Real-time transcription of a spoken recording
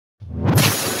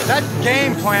That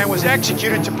game plan was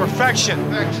executed to perfection.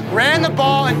 Ran the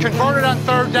ball and converted on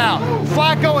third down.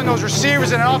 Flacco and those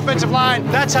receivers and an offensive line,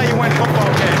 that's how you win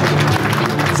football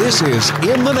games. This is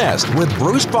In the Nest with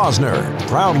Bruce Posner,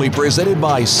 proudly presented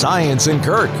by Saiontz and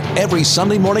Kirk. Every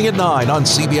Sunday morning at 9 on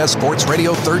CBS Sports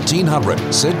Radio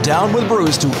 1300. Sit down with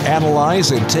Bruce to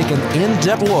analyze and take an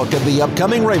in-depth look at the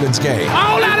upcoming Ravens game.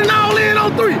 All out and all in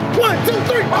on 3. 1, 2,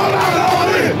 3. All out and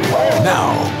all in.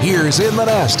 Now, here's In the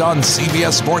Nest on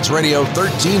CBS Sports Radio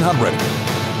 1300.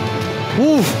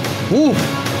 Woof, woof.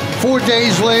 4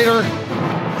 days later,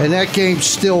 and that game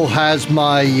still has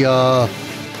my...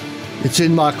 it's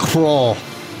in my crawl.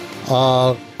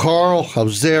 Carl, I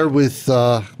was there with,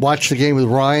 watched the game with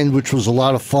Ryan, which was a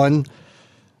lot of fun.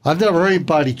 I've never heard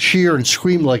anybody cheer and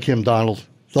scream like him, Donald,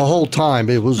 the whole time.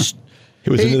 It was... He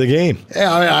was into the game.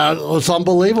 Yeah, it was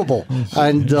unbelievable.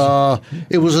 And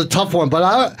it was a tough one. But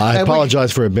I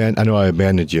apologize for I know I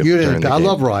abandoned you. You didn't. I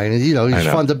love Ryan. And, he's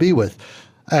fun to be with.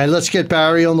 And let's get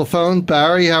Barry on the phone.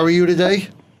 Barry, how are you today?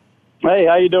 Hey,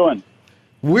 how you doing?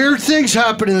 Weird things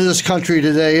happen in this country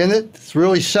today, isn't it? It's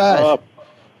really sad.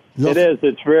 It is.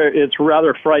 It's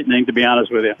rather frightening, to be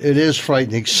honest with you. It is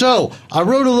frightening. So I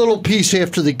wrote a little piece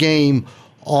after the game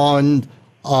on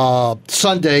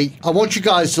Sunday. I want you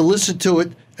guys to listen to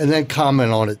it and then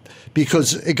comment on it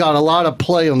because it got a lot of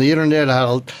play on the internet.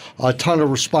 I had a ton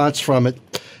of response from it.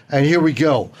 And here we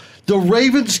go. The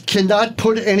Ravens cannot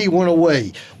put anyone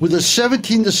away. With a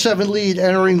 17-7 lead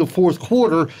entering the fourth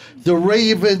quarter, the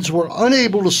Ravens were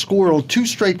unable to score on 2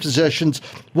 straight possessions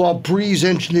while Breeze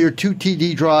engineered 2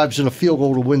 TD drives and a field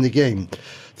goal to win the game.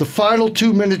 The final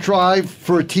 2-minute drive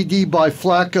for a TD by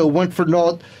Flacco went for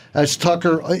naught as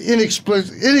Tucker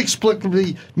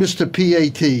inexplicably missed a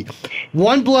PAT.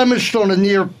 One blemished on a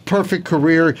near-perfect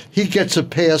career. He gets a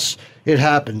pass. It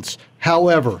happens.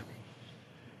 However,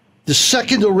 the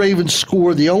second the Ravens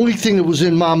scored, the only thing that was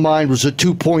in my mind was a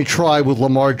 2-point try with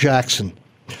Lamar Jackson.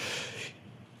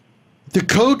 The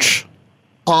coach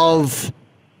of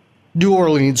New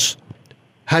Orleans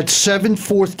had 7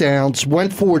 fourth downs,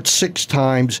 went for it 6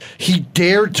 times. He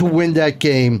dared to win that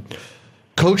game.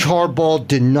 Coach Harbaugh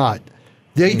did not.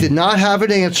 They did not have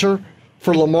an answer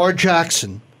for Lamar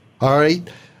Jackson, all right,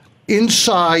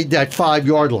 inside that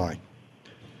 5-yard line.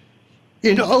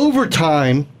 In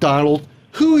overtime, Donald,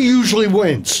 who usually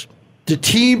wins? The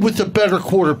team with the better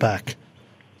quarterback.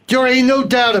 There ain't no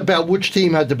doubt about which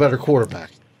team had the better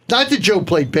quarterback. Not that Joe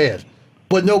played bad,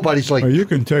 but nobody's like... Well, you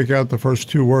can take out the first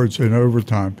 2 words in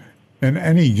overtime. In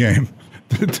any game,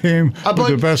 the team with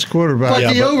the best quarterback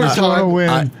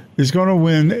overtime, is going to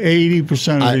win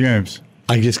 80% of the games.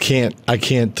 I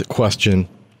can't question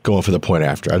going for the point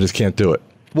after. I just can't do it.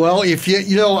 Well, if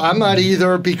I'm not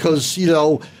either because,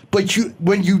 but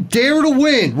when you dare to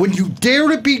win, when you dare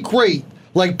to be great,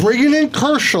 like bringing in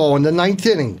Kershaw in the 9th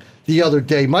inning the other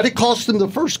day, might have cost them the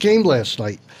first game last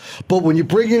night. But when you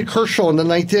bring in Kershaw in the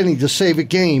 9th inning to save a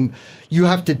game, you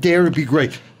have to dare to be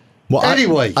great. Well,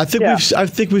 anyway, I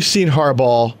think we've seen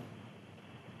Harbaugh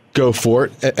go for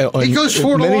it. He goes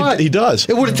for it a lot. He does.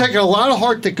 It would have taken a lot of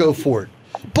heart to go for it.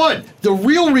 But the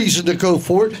real reason to go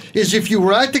for it is if you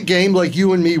were at the game like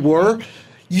you and me were,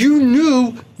 you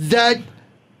knew that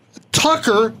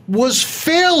Tucker was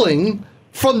failing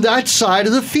from that side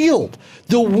of the field.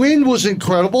 The wind was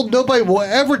incredible. Nobody will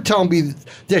ever tell me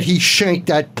that he shanked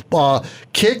that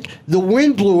kick. The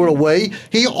wind blew it away.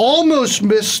 He almost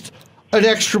missed an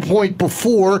extra point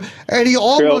before, and he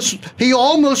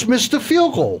almost missed a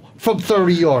field goal from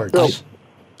 30 yards.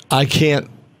 I can't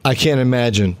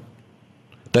imagine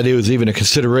that it was even a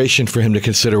consideration for him to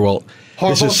consider. Well,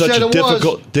 this is such a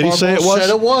difficult. Did he say it was? Said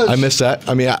it was. I missed that.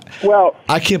 I mean,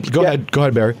 I can't. Go ahead,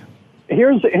 Barry.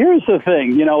 Here's the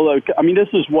thing. Look, I mean, this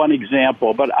is one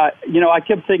example, but I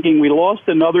kept thinking we lost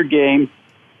another game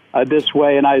this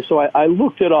way, and I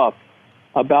looked it up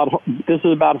this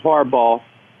is about Harbaugh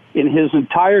in his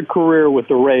entire career with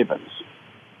the Ravens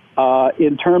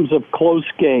in terms of close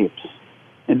games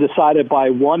and decided by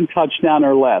 1 touchdown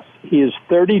or less. He is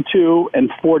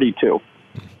 32-42.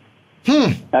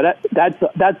 Now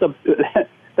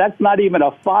that's not even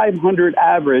a 500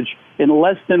 average in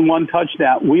less than 1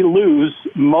 touchdown. We lose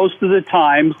most of the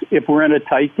times if we're in a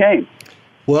tight game.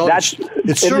 Well, that's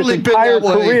it's certainly his entire been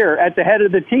that way. career at the head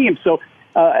of the team. So,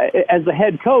 as the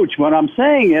head coach, what I'm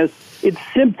saying is it's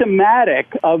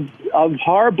symptomatic of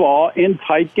Harbaugh in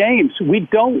tight games. We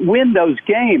don't win those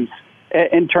games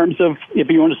in terms of, if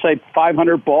you want to say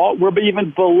 500 ball, we're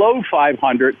even below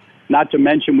 500. Not to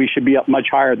mention we should be up much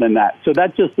higher than that. So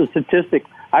that's just a statistic.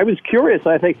 I was curious.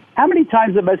 I think, how many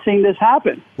times have I seen this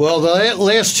happen? Well, the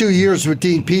last 2 years with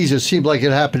Dean Pease, it seemed like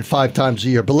it happened 5 times a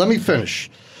year. But let me finish.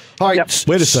 All right. Yep.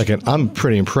 Wait a second. I'm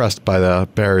pretty impressed by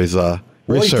Barry's Well,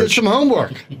 research. he did some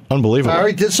homework. Unbelievable.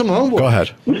 Barry did some homework. Go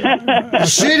ahead.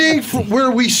 Sitting where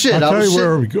we sit. I'll tell you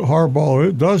where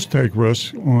Harbaugh does take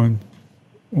risks on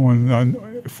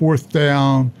fourth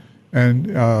down,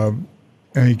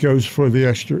 and he goes for the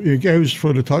extra. He goes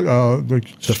for the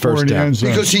score first in the down. end zone.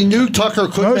 Because he knew Tucker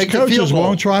couldn't make the field coaches goal.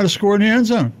 won't try to score in the end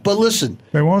zone. But listen,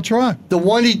 They won't try. the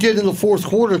one he did in the fourth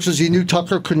quarter because he knew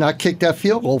Tucker could not kick that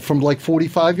field goal from like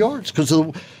 45 yards because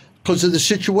of the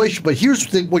situation. But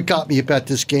here's what got me about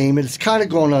this game, and it's kind of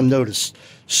going unnoticed.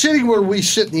 Sitting where we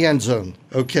sit in the end zone,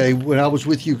 okay, when I was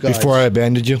with you guys. Before I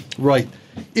abandoned you? Right.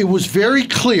 It was very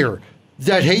clear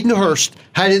that Hayden Hurst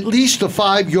had at least a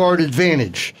 5-yard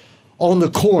advantage on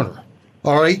the corner,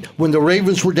 all right, when the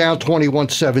Ravens were down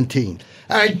 21-17.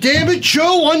 And damn it,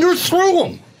 Joe underthrew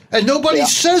him. And nobody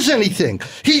says anything.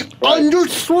 He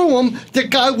underthrew him. The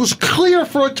guy was clear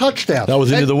for a touchdown. That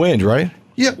was into the wind, right?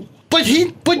 Yeah. But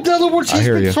in other words, he's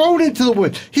been thrown into the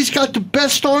wind. He's got the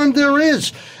best arm there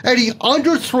is. And he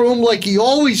underthrew him like he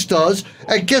always does.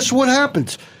 And guess what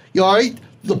happens? All right?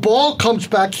 The ball comes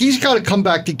back. He's got to come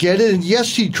back to get it. And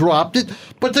yes, he dropped it.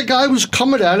 But the guy was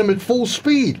coming at him at full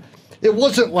speed. It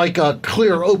wasn't like a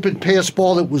clear open pass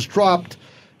ball that was dropped.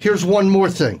 Here's one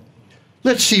more thing.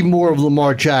 Let's see more of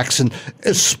Lamar Jackson,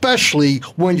 especially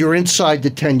when you're inside the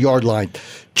 10-yard line.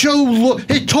 Joe,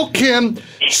 it took him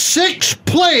 6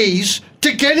 plays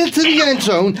to get into the end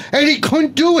zone, and he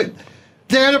couldn't do it.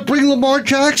 They had to bring Lamar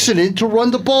Jackson in to run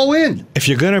the ball in. If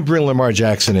you're going to bring Lamar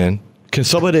Jackson in, can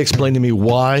somebody explain to me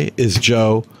why is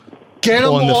Joe Get him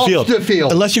on off the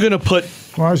field? Unless you're going to put...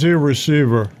 Why is he a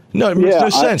receiver? No, it makes no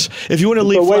sense. If you want to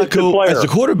leave Flacco as the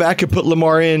quarterback and put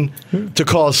Lamar in to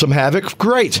cause some havoc,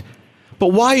 great.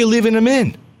 But why are you leaving him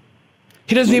in?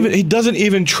 He doesn't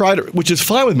even try to, which is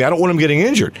fine with me. I don't want him getting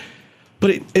injured.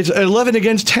 But it's 11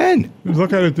 against 10.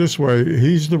 Look at it this way: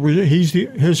 his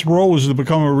role is to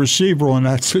become a receiver in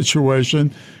that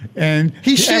situation, and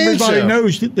everybody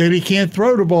knows that he can't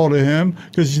throw the ball to him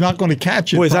because he's not going to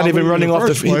catch it. Well, he's not even running off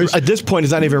at this point.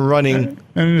 He's not even running.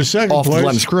 And in the second off place, the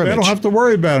line of scrimmage. They don't have to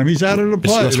worry about him. He's out of the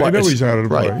play. They know he's out of the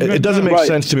play. Right. It doesn't make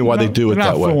sense to me why they do it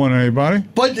that way. Not fooling anybody.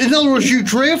 But in other words, you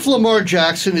draft Lamar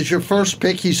Jackson as your first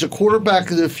pick. He's a quarterback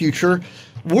of the future.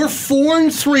 We're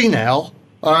 4-3 now.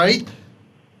 All right.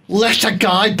 Let the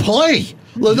guy play.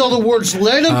 In other words,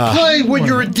 let him play when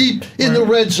you're deep in the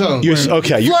red zone.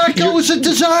 Flacco is a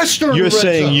disaster. You're in the red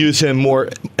saying zone. Use him more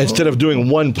instead of doing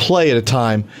one play at a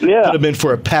time. Yeah. Could have been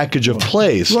for a package of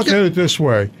plays. Look at it this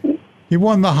way: he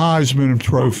won the Heisman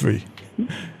Trophy.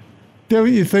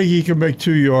 Don't you think he can make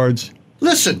 2 yards?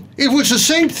 Listen, it was the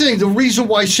same thing. The reason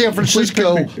why San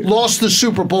Francisco lost the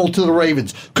Super Bowl to the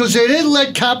Ravens, because they didn't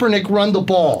let Kaepernick run the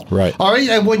ball. Right. All right.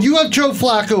 And when you have Joe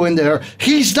Flacco in there,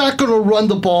 he's not going to run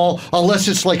the ball unless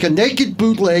it's like a naked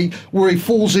bootleg where he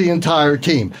fools the entire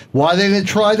team. Why they didn't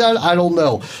try that, I don't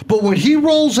know. But when he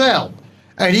rolls out,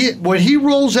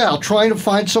 trying to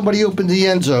find somebody open the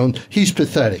end zone, he's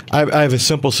pathetic. I have a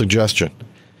simple suggestion.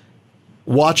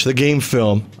 Watch the game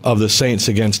film of the Saints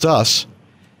against us.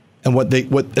 And what they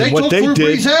did with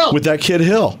that kid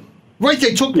Hill. Right,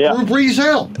 they took Drew Brees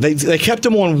out. They kept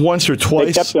him on once or twice.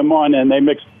 They kept him on, and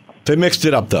they mixed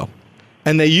it up though,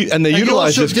 and they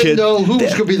utilized this kid. Didn't know who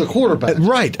was going to be the quarterback.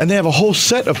 Right, and they have a whole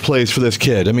set of plays for this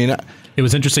kid. I mean, it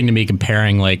was interesting to me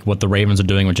comparing like what the Ravens are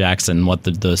doing with Jackson, and what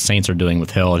the Saints are doing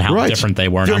with Hill, and how different they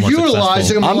were. They're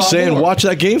utilizing him. I'm saying watch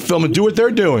that game film and do what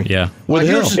they're doing. Yeah, with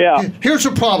Hill. Here's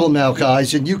a problem now,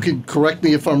 guys, and you can correct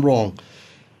me if I'm wrong.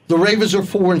 The Ravens are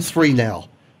 4-3 now.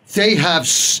 They have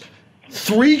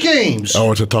 3 games.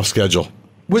 Oh, it's a tough schedule.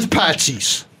 With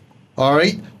patsies. All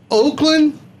right?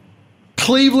 Oakland,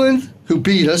 Cleveland, who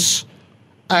beat us,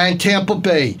 and Tampa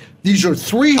Bay. These are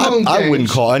 3 home games. I wouldn't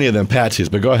call any of them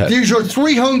patsies, but go ahead. These are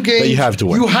 3 home games. That you have to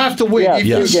win. You have to win.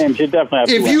 Yeah, 3 games. You definitely have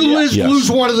to win. If you lose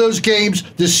one of those games,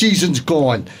 the season's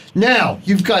gone. Now,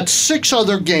 you've got 6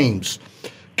 other games.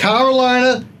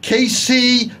 Carolina,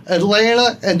 KC,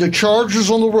 Atlanta, and the Chargers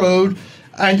on the road,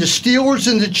 and the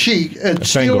Steelers and the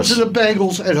Steelers and the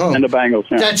Bengals at home. And the Bengals,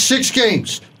 yeah. That's 6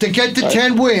 games. To get to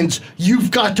 10 wins, you've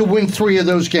got to win 3 of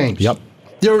those games. Yep.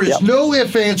 There is no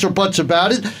ifs, ands, or buts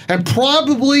about it. And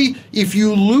probably if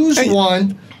you lose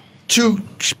one to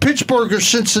Pittsburgh or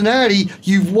Cincinnati,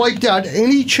 you've wiped out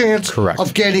any chance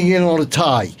of getting in on a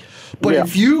tie. But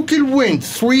if you can win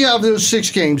 3 out of those 6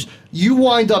 games, you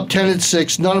wind up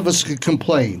 10-6. None of us could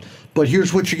complain. But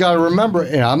here's what you got to remember,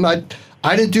 and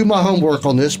I didn't do my homework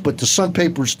on this, but the Sun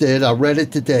Papers did. I read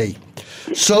it today.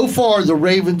 So far, the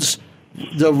record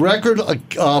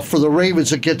for the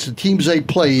Ravens against the teams they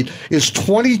played is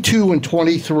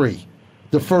 22-23.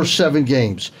 the first 7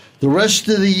 games. The rest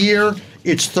of the year,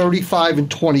 it's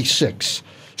 35-26.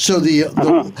 So the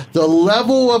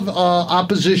level of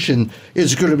opposition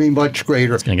is going to be much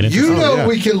greater.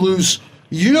 We can lose.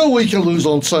 You know we can lose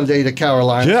on Sunday to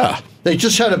Carolina. Yeah. They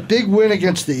just had a big win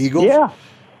against the Eagles. Yeah.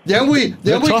 Then we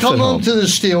come home to the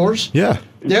Steelers. Yeah.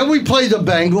 Then we play the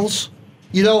Bengals.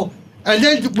 And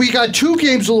then we got 2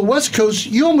 games on the West Coast.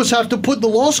 You almost have to put in the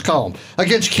loss column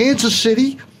against Kansas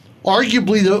City,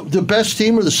 arguably the best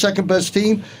team or the second best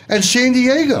team, and San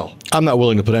Diego. I'm not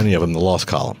willing to put any of them in the loss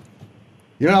column.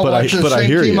 You're not watching the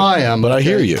same team I am. But I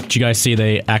hear you. Did you guys see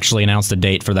they actually announced a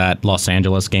date for that Los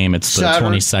Angeles game? It's the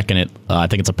 22nd. I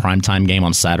think it's a primetime game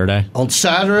on Saturday. On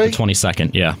Saturday? The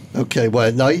 22nd, yeah. Okay, what,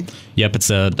 at night? Yep,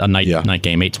 it's a night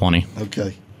game, 8:20.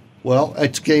 Okay. Well,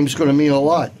 that game's going to mean a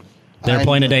lot. They're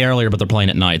playing a day earlier, but they're playing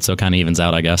at night, so it kind of evens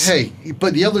out, I guess. Hey,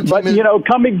 but the other team... But,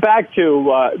 coming back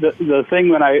to the thing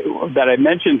that I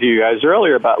mentioned to you guys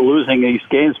earlier about losing these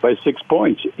games by 6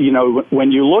 points,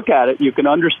 when you look at it, you can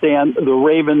understand the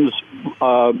Ravens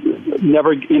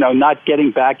never, not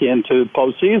getting back into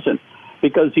postseason.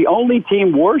 Because the only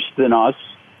team worse than us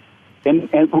in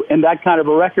that kind of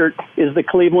a record is the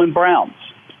Cleveland Browns.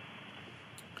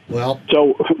 Well,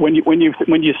 so when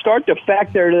you start to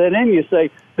factor that in, you say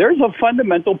there's a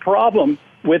fundamental problem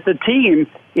with the team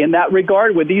in that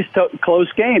regard with these close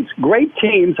games. Great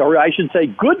teams, or I should say,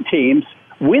 good teams,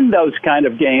 win those kind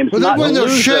of games. Well, they win their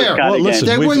share.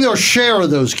 They win their share of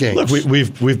those games. Look,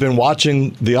 we've been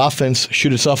watching the offense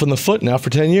shoot itself in the foot now for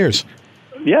 10 years.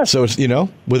 Yes. So it's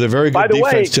with a very good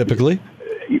defense typically.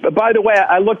 By the way,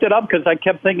 I looked it up because I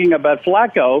kept thinking about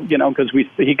Flacco, because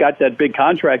he got that big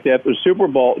contract after the Super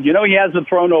Bowl. He hasn't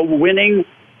thrown a winning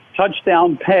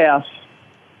touchdown pass,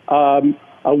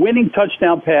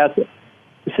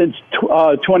 since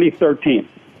 2013.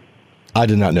 I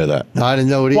did not know that. No, I didn't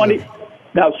know it either.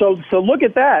 Now, so look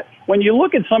at that. When you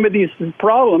look at some of these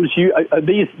problems,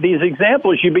 these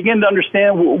examples, you begin to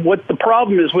understand what the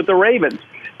problem is with the Ravens.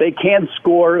 They can't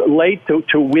score late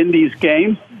to win these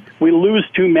games. We lose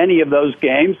too many of those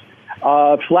games.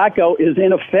 Flacco is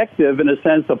ineffective in a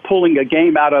sense of pulling a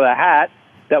game out of the hat,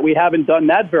 that we haven't done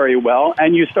that very well.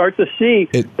 And you start to see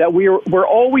that we're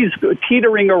always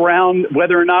teetering around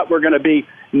whether or not we're going to be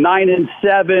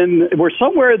 9-7. We're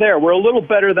somewhere there. We're a little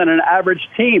better than an average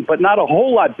team, but not a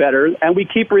whole lot better. And we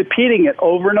keep repeating it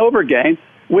over and over again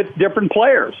with different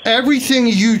players. Everything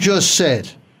you just said,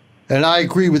 and I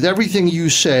agree with everything you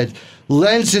said,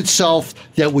 lends itself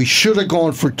that we should have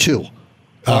gone for 2.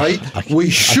 All right? We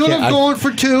should have gone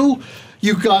for 2.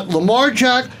 You got Lamar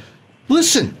Jackson.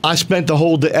 Listen. I spent the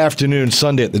whole afternoon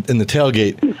Sunday in the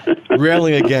tailgate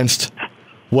railing against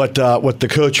what the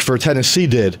coach for Tennessee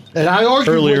did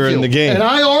earlier in the game. And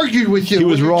I argued with you. He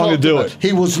was wrong to do it.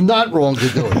 He was not wrong to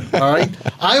do it. All right?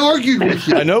 I argued with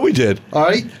you. I know we did. All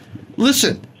right?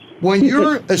 Listen. When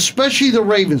you're, especially the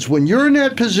Ravens, when you're in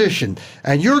that position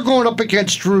and you're going up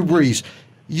against Drew Brees,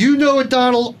 you know it,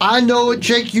 Donald. I know it.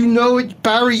 Jake, you know it.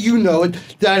 Barry, you know it.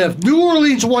 That if New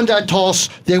Orleans won that toss,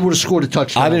 they would have scored a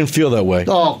touchdown. I didn't feel that way.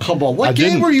 Oh, come on. What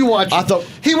game were you watching? I thought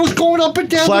he was going up and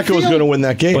down Flacco the field. was going to win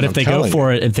that game. But if they go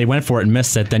for it, if they went for it and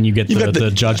missed it, then you get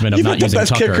the judgment of not using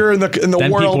Tucker. You got the best kicker in the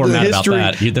world in history.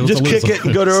 Just kick it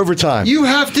and go to overtime. You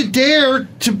have to dare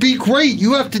to be great.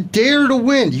 You have to dare to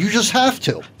win. You just have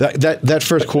to. That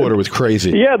first quarter was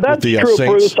crazy. Yeah, that's true,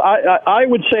 Bruce. I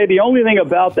would say the only thing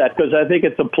about that, because I think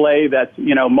it's a play that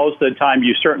most of the time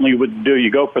you certainly would do. You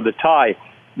go for the tie.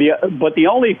 But the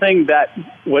only thing that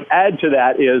would add to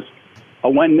that is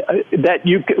when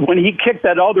he kicked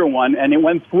that other one and it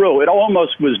went through, it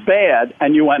almost was bad,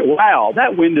 and you went, "Wow,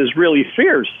 that wind is really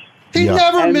fierce." He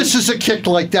never misses a kick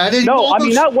like that.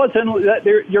 That wasn't.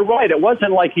 You're right. It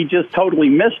wasn't like he just totally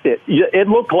missed it. It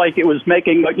looked like it was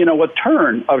making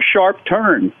a sharp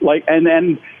turn, and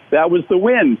then that was the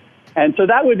wind. And so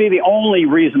that would be the only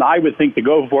reason I would think to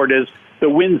go for it is the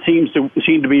wind seemed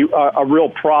to be a real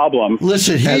problem.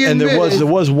 Listen, there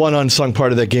was one unsung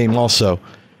part of that game also.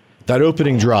 That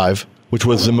opening drive, which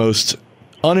was the most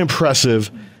unimpressive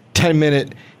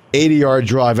 10-minute, 80-yard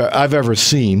drive I've ever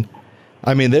seen.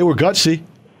 I mean, they were gutsy.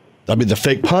 I mean, the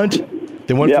fake punt,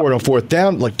 they went for it on 4th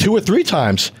down like 2 or 3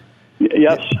 times.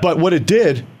 Yes. But what it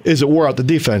did is it wore out the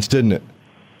defense, didn't it?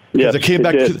 Yes, it came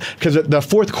back because the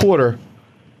 4th quarter,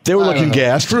 they were looking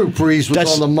gassed. Drew Brees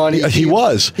was on the money. He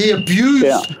was. He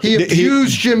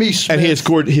abused Jimmy Smith. And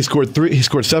he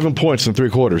scored 7 points in 3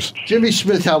 quarters. Jimmy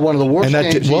Smith had one of the worst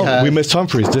games he had. We missed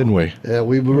Humphreys, didn't we? Yeah,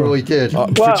 we really did. For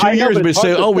 2 years, we've been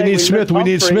saying, we need Smith, we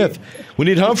need Smith. We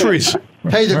need Humphreys.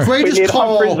 Hey, the greatest we need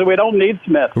call. Humphreys and we don't need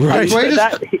Smith. Right.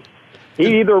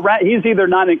 He's either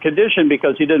not in condition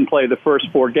because he didn't play the first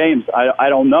 4 games. I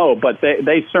don't know, but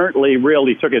they certainly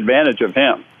really took advantage of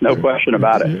him. No question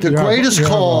about it. The greatest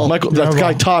call. Michael, that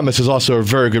guy Thomas is also a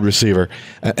very good receiver,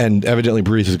 and evidently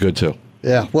Breeze is good too.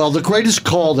 Yeah, well, the greatest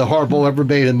call that Harbaugh ever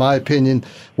made, in my opinion,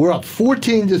 we're up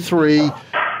 14-3.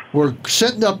 We're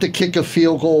setting up to kick a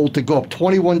field goal to go up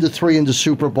 21-3 in the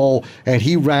Super Bowl, and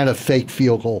he ran a fake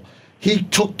field goal. He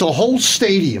took the whole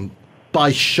stadium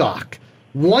by shock.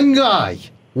 One guy,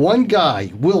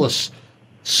 Willis,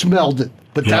 smelled it,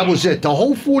 but that was it. The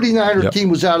whole 49er team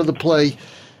was out of the play.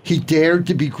 He dared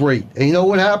to be great. And you know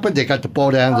what happened? They got the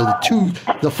ball down to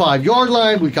the 5-yard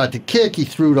line. We got the kick. He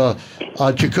threw to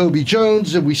Jacoby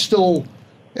Jones, and we still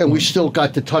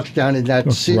got the touchdown in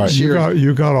that series.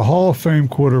 You got a Hall of Fame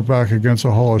quarterback against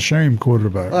a Hall of Shame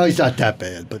quarterback. Oh, he's not that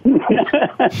bad, but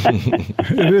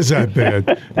it is that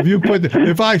bad.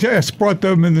 If I brought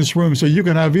them in this room and said you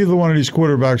can have either one of these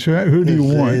quarterbacks, who do you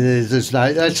want?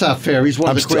 That's not fair. He's one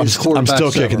of the greatest quarterbacks. I'm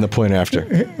still kicking the point after.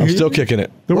 I'm still kicking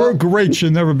it. The word "great"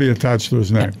 should never be attached to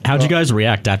his name. How'd you guys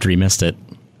react after he missed it?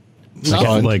 You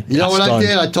know what I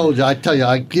did? I tell you,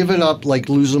 I've given up, like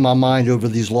losing my mind over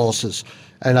these losses.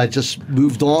 And I just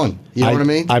moved on. You know what I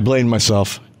mean? I blamed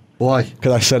myself. Why?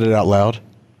 Because I said it out loud.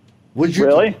 Would you?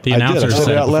 Really? The announcer said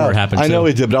it out loud. I know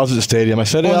he did, but I was at the stadium. I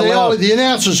said it out loud. The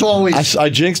announcers always. I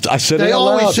jinxed. I said it out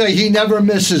loud. They always say he never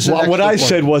misses. Well, what I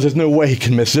said was, "There's no way he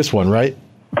can miss this one, right?"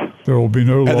 There will be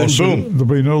no lawsuit. There'll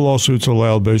be no lawsuits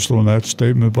allowed based on that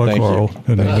statement by Carl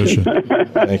in admission.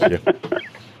 Thank you.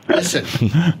 Listen,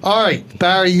 all right,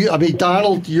 Barry.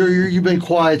 Donald, you've been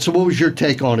quiet. So, what was your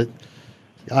take on it?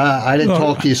 I didn't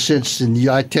talk to you since, and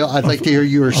I'd like to hear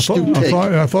your astute take.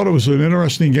 I thought it was an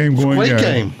interesting game going in. Great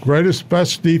game.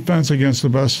 Best defense against the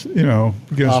best,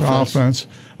 against offense.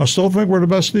 I still think we're the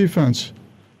best defense.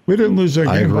 We didn't lose that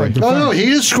game by defense. No, he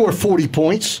didn't score 40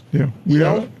 points. Yeah.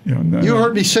 You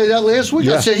heard me say that last week.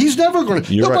 Yeah. I said he's never going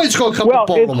to. Nobody's going to come to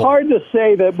Baltimore. Well, it's hard to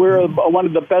say that we're one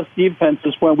of the best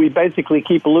defenses when we basically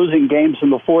keep losing games in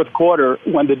the fourth quarter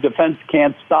when the defense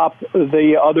can't stop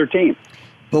the other team.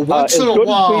 But once in a while, as good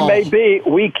as we may be,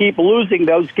 we keep losing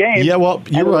those games. Yeah, well,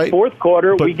 you're right. In the fourth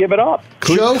quarter, we give it up.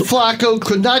 Joe Flacco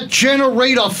could not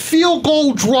generate a field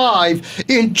goal drive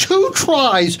in 2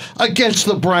 tries against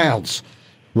the Browns.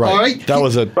 Right. All right? That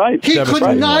was a He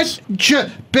could not.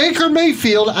 Baker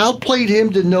Mayfield outplayed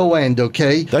him to no end,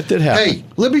 okay? That did happen. Hey,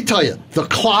 let me tell you, the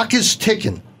clock is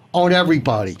ticking on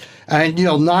everybody. And,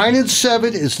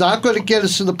 9-7 is not going to get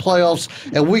us to the playoffs,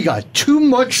 and we got too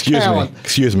much talent.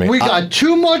 Excuse me. We got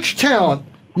too much talent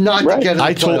not to get in the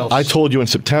playoffs. I told you in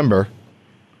September,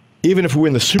 even if we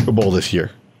win the Super Bowl this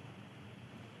year,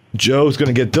 Joe's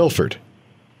going to get Dilford.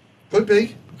 Could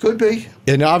be.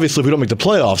 And obviously, if we don't make the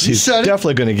playoffs, he's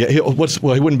definitely going to get. He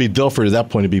wouldn't be Dilford at that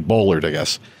point; he'd be Bollard, I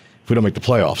guess. If we don't make the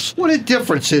playoffs, what a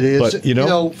difference it is! But,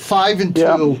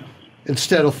 5-2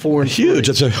 instead of 4-3. Huge.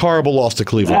 It's a horrible loss to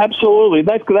Cleveland. Absolutely,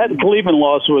 that Cleveland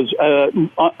loss was.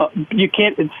 You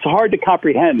can't. It's hard to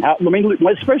comprehend.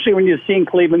 Especially when you're seeing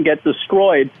Cleveland get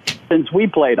destroyed since we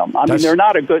played them. They're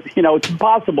not a good. It's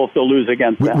impossible to lose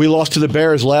against them. We lost to the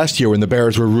Bears last year when the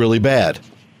Bears were really bad.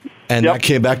 And that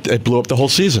came back, it blew up the whole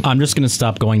season. I'm just going to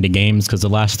stop going to games because the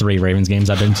last 3 Ravens games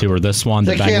I've been to are this one,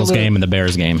 the Bengals game, and the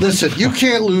Bears game. Listen, you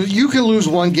can't lose. You can lose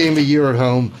 1 game a year at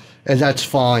home, and that's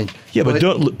fine. Yeah, but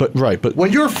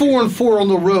when you're 4-4 on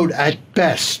the road at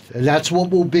best, and that's what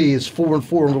we'll be, is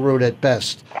 4-4 on the road at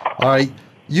best. All right,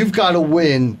 you've got to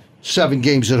win 7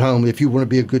 games at home if you want to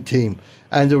be a good team.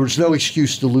 And there was no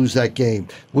excuse to lose that game.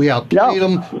 We outplayed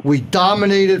them. We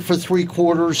dominated for 3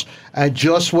 quarters, and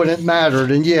just when it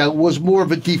mattered, and it was more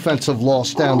of a defensive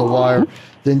loss down the wire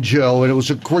than Joe. And it was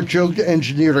Joe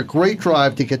engineered a great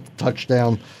drive to get the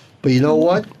touchdown. But you know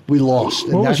what? We lost.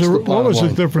 And what was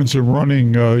the difference in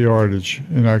running yardage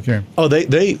in that game? Oh,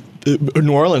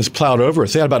 New Orleans plowed over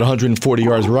us. They had about 140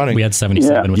 yards running. We had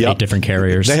 77 with 8 different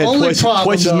carriers. They had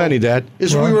twice as many, Dad. They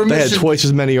had twice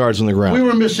as many yards on the ground. We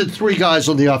were missing 3 guys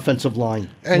on the offensive line.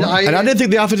 And I didn't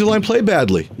think the offensive line played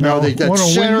badly. No, they did.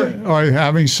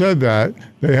 Having said that,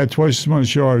 they had twice as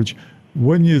much yardage.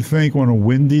 Wouldn't you think on a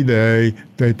windy day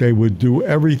that they would do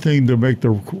everything to make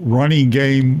the running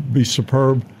game be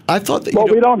superb? I thought that.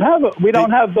 We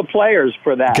don't have the players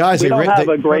for that. Guys, we don't have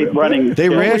a great running. They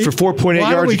ran for 4.8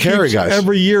 yards a carry, guys.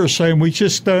 Every year saying we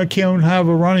just can't have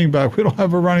a running back. We don't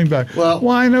have a running back. Well,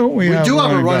 why don't we? We do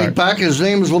have a running back. His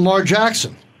name is Lamar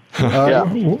Jackson.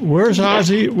 Where's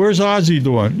Ozzie? Where's Ozzie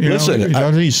doing? Listen,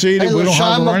 doesn't he see that we don't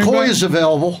have a running back? McCoy is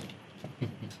available.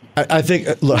 I think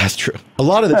that's true. A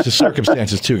lot of this is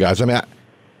circumstances too, guys. They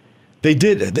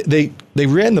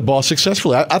ran the ball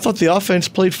successfully. I thought the offense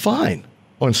played fine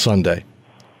on Sunday.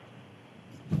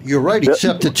 You're right,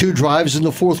 except the 2 drives in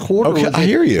the fourth quarter. Okay, I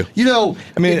hear you. You know,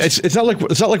 I mean, it's not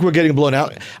like we're getting blown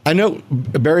out. I know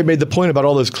Barry made the point about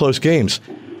all those close games.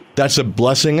 That's a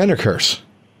blessing and a curse.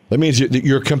 That means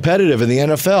you're competitive in the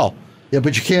NFL. Yeah,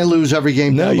 but you can't lose every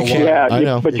game. No, you can't. Yeah, I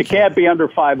know. But you can't be under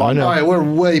 500. All right, we're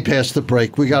way past the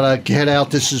break. We got to head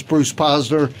out. This is Bruce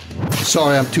Posner.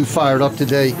 Sorry, I'm too fired up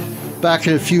today. Back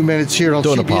in a few minutes here on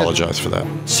Don't CBS. apologize for that.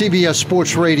 CBS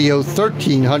Sports Radio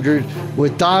 1300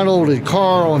 with Donald and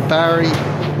Carl and Barry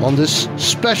on this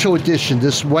special edition,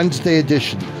 this Wednesday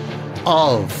edition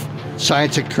of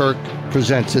Saiontz and Kirk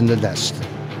presents In the Nest.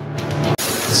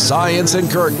 Saiontz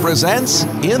and Kirk presents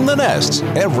In the Nest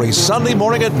every Sunday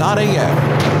morning at 9 a.m.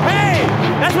 Hey,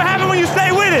 that's what happens when you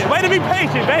stay with it. Way to be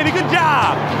patient, baby. Good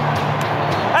job.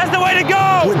 That's the way to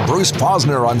go. With Bruce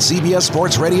Posner on CBS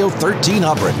Sports Radio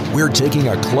 1300, we're taking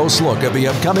a close look at the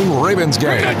upcoming Ravens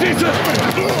game.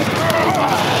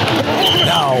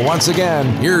 Now, once again,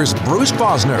 here's Bruce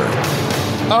Posner.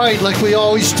 All right, like we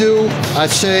always do, I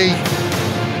say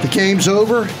the game's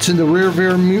over. It's in the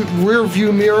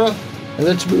rearview mirror. And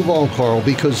let's move on, Carl,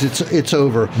 because it's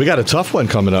over. We got a tough one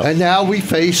coming up. And now we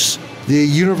face the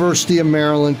University of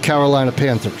Maryland Carolina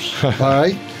Panthers. All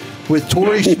right? With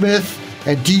Torrey Smith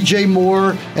and DJ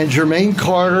Moore and Jermaine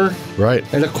Carter. Right.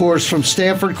 And, of course, from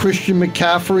Stanford, Christian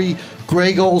McCaffrey,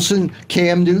 Greg Olsen,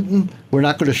 Cam Newton. We're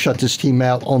not going to shut this team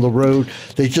out on the road.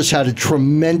 They just had a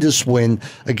tremendous win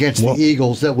against the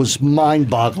Eagles that was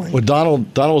mind-boggling. Well,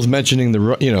 Donald was mentioning the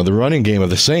running game of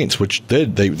the Saints, which they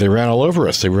ran all over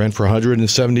us. They ran for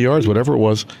 170 yards, whatever it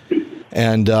was.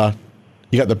 And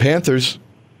you got the Panthers,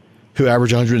 who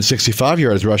average 165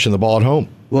 yards rushing the ball at home.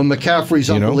 Well, McCaffrey's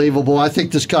unbelievable. I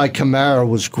think this guy Kamara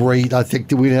was great. I think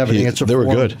that we didn't have an answer for him. They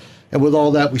were good. And with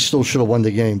all that, we still should have won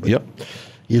the game. But, yep.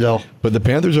 But the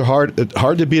Panthers are hard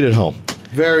to beat at home.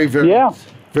 Very,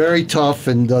 very tough.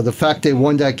 And the fact they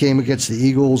won that game against the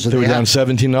Eagles. And they were down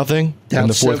 17-0 in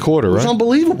the fourth quarter, right? It was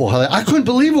unbelievable. I couldn't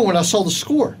believe it when I saw the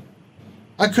score.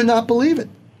 I could not believe it.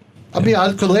 I mean,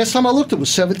 last time I looked, it was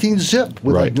 17-0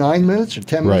 with like 9 minutes or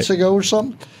 10 minutes ago or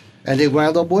something. And they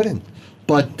wound up winning.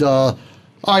 But, all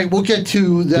right, we'll get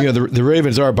to that. The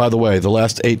Ravens are, by the way, the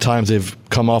last 8 times they've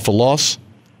come off a loss,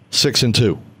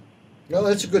 6-2. Well,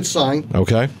 that's a good sign.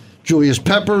 Okay. Julius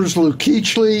Peppers, Luke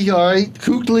Kuechly, all right,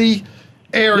 Kuechly,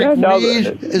 Eric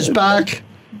Reed is back.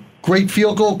 Great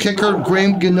field goal kicker,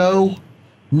 Graham Gano.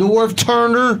 Norv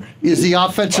Turner is the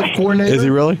offensive coordinator. Is he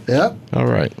really? Yep. All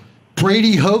right.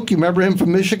 Brady Hoke, you remember him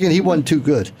from Michigan? He wasn't too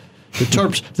good. The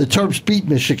Terps beat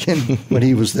Michigan when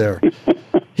he was there.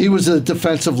 He was a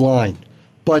defensive line.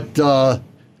 But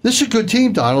this is a good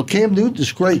team, Donald. Cam Newton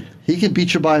is great. He can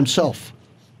beat you by himself.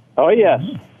 Oh, yes.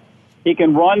 He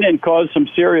can run and cause some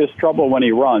serious trouble when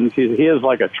he runs. He is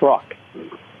like a truck.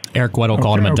 Eric Weddle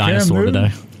called him a dinosaur today.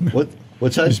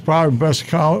 What's that? He's probably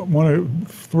one of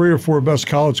 3 or 4 best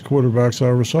college quarterbacks I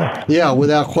ever saw. Yeah,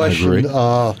 without question.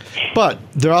 But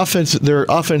their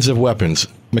offensive weapons: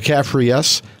 McCaffrey,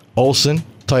 yes; Olsen,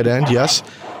 tight end, yes.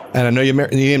 And I know you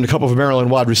named a couple of Maryland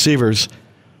wide receivers.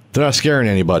 They're not scaring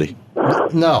anybody.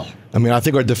 No. I mean, I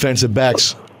think our defensive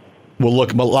backs will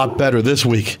look a lot better this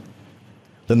week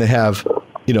than they have,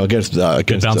 against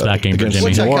bounce back game for Jimmy.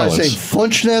 What's that guy saying?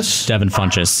 Funchess? Devin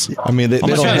Funchess. I mean, they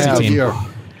don't have.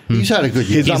 He's had a good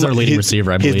year. He's their leading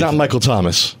receiver, I believe. He's not Michael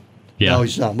Thomas. Yeah. No,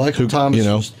 he's not. Michael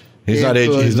Thomas. He's not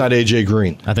AJ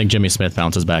Green. I think Jimmy Smith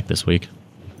bounces back this week.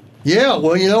 Yeah,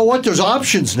 well, you know what? There's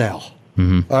options now.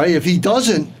 Mm-hmm. All right, if he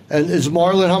doesn't, and is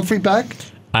Marlon Humphrey back?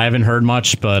 I haven't heard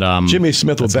much, but Jimmy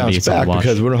Smith will bounce back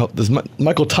because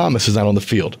Michael Thomas is not on the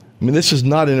field. I mean, this is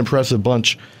not an impressive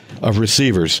bunch of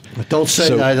receivers. But don't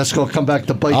say that. That's going to come back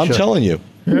to bite you. I'm telling you.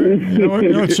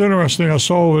 It's interesting. I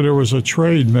saw there was a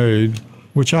trade made,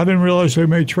 which I didn't realize they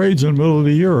made trades in the middle of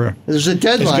the year. There's a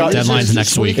deadline. Deadline's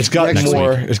next week. It's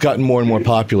gotten more and more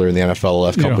popular in the NFL the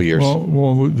last couple of years.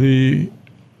 Well, the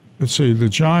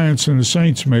Giants and the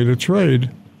Saints made a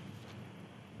trade.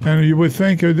 And you would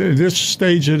think at this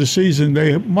stage of the season,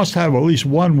 they must have at least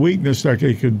one weakness that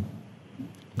they could.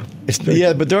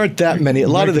 But there aren't that many. A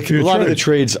lot of the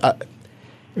trades.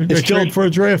 They trade for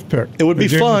a draft pick. It would be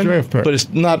fun, but it's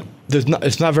not.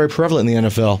 It's not very prevalent in the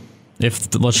NFL. If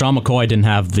LaShawn McCoy didn't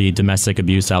have the domestic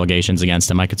abuse allegations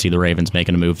against him, I could see the Ravens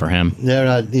making a move for him. They're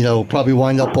not, probably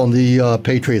wind up on the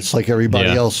Patriots like everybody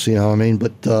else. You know what I mean?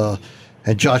 But.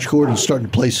 And Josh Gordon's starting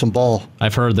to play some ball.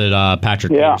 I've heard that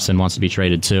Patrick Peterson wants to be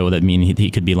traded too. That means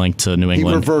he could be linked to New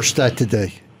England. He reversed that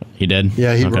today. He did?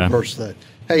 Yeah, he reversed that.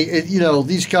 Hey,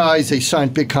 these guys, they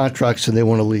signed big contracts and they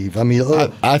want to leave. I mean,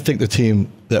 I think the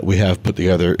team that we have put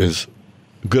together is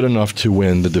good enough to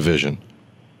win the division.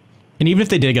 And even if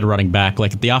they did get a running back,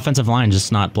 like the offensive line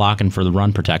just not blocking for the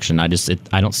run protection, I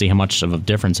don't see how much of a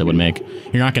difference it would make.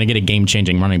 You're not going to get a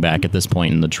game-changing running back at this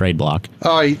point in the trade block.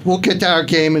 All right, we'll get to our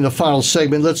game in the final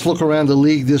segment. Let's look around the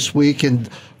league this week. And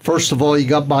first of all, you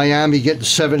got Miami getting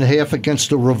 7.5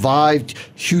 against the revived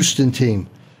Houston team.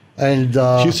 And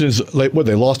Houston's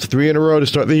they lost 3 in a row to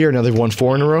start the year. Now they've won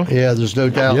 4 in a row. Yeah, there's no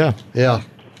doubt. Yeah.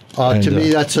 To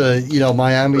me, that's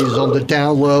Miami is on the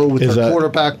down low with their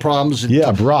quarterback problems.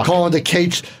 And Brock calling the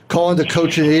coach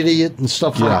an idiot and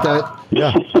stuff like that.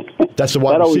 Yeah, that's the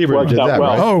wide receiver who did that,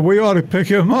 right? Oh, we ought to pick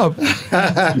him up.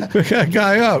 Pick that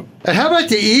guy up. And how about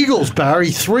the Eagles, Barry?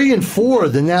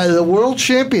 3-4, the world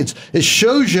champions. It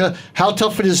shows you how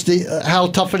tough it is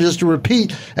to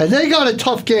repeat. And they got a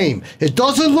tough game. It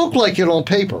doesn't look like it on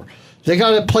paper. They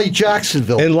got to play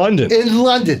Jacksonville. In London.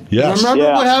 Yes.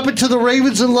 Remember what happened to the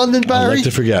Ravens in London, Barry? I'd like to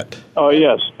forget. Oh,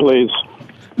 yes, please.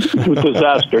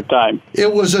 Disaster time.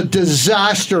 It was a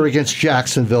disaster against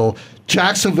Jacksonville.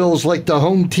 Jacksonville is like the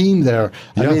home team there.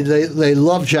 I mean, they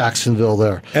love Jacksonville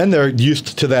there. And they're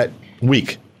used to that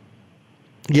week.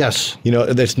 Yes.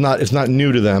 It's not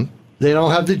new to them. They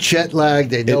don't have the jet lag.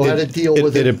 They know how to deal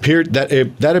with it. It appeared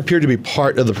to be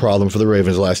part of the problem for the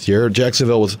Ravens last year.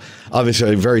 Jacksonville was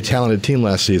obviously a very talented team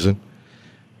last season,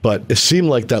 but it seemed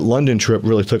like that London trip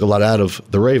really took a lot out of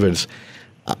the Ravens.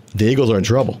 The Eagles are in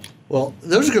trouble. Well,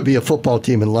 there's going to be a football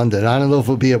team in London. I don't know if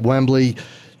it'll be at Wembley.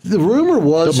 The rumor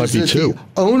was that the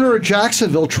owner of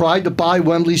Jacksonville tried to buy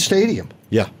Wembley Stadium.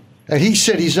 Yeah. And he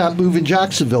said he's not moving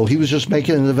Jacksonville. He was just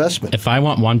making an investment. If I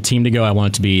want one team to go, I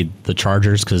want it to be the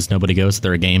Chargers because nobody goes to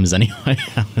their games anyway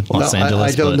in Los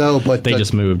Angeles. I don't know, but they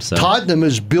just moved. So. Tottenham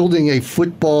is building a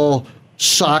football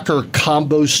soccer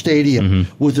combo stadium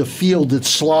with a field that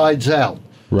slides out.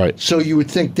 Right. So you would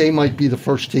think they might be the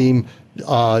first team,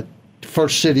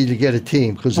 first city to get a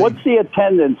team. What's the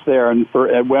attendance there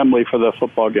at Wembley for the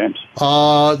football games?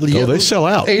 They sell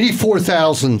out.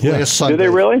 84,000 last Sunday. Do they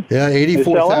really? Yeah,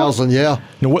 84,000. Yeah.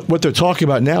 Now, what they're talking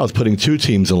about now is putting 2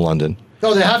 teams in London.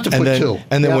 No, they have to put 2.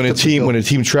 And then when a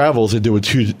team travels, they do a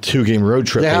two-game road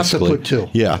trip. They have basically. to put 2.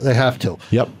 Yeah, they have to.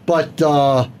 Yep. But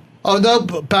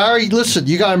Barry, listen,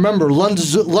 you got to remember,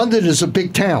 London is a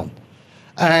big town,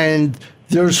 and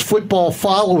there's football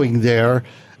following there.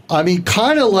 I mean,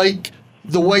 kind of like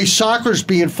the way soccer's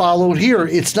being followed here.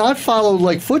 It's not followed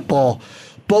like football,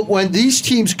 but when these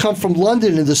teams come from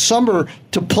London in the summer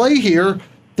to play here,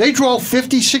 they draw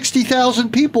 50,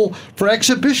 60,000 people for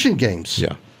exhibition games.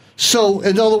 Yeah. So,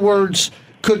 in other words,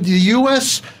 could the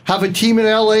U.S. have a team in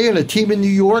L.A. and a team in New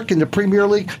York in the Premier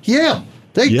League? Yeah,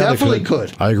 they definitely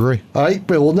could. I agree. All right,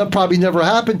 but it will probably never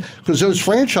happen because those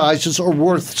franchises are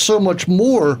worth so much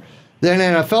more than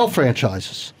NFL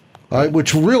franchises, all right,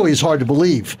 which really is hard to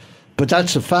believe, but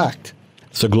that's a fact.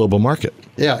 It's a global market.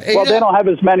 Yeah. Well, they don't have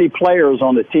as many players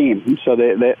on the team, so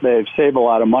they save a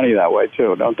lot of money that way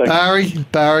too, don't they? Barry.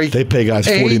 They pay guys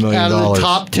 $40 million. 8 out of the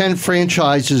top 10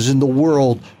 franchises in the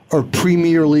world are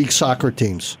Premier League soccer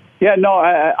teams. Yeah, no,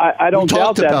 I don't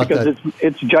doubt that because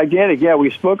it's gigantic. Yeah,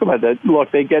 we spoke about that. Look,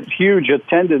 they get huge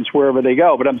attendance wherever they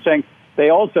go, but I'm saying they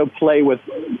also play with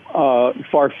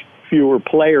far fewer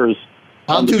players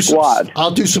on the squad.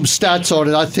 I'll do some stats on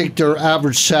it. I think their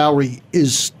average salary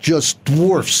just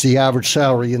dwarfs the average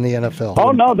salary in the NFL.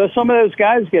 Oh no, some of those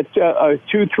guys get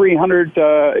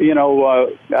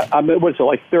 $200-300. What's it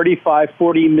like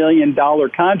 $35-40 million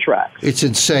contracts? It's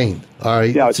insane. All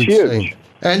right, yeah, it's insane. huge.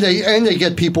 And they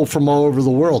get people from all over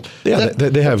the world. Yeah,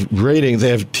 they have ratings. They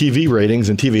have TV ratings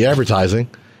and TV advertising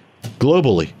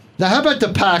globally. Now, how about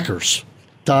the Packers,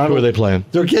 Donald? Who are they playing?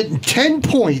 They're getting 10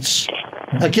 points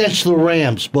against the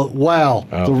Rams, but wow,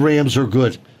 the Rams are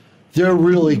good. They're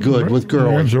really good with Gurley.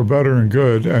 The Rams are better and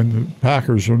good, and the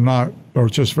Packers are not, or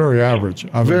just very average.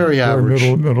 Very average.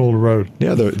 Middle of the road.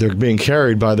 Yeah, they're being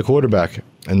carried by the quarterback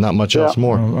and not much else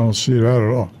more. I don't see that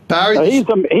at all. Barry, he is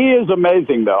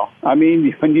amazing, though. I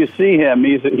mean, when you see him,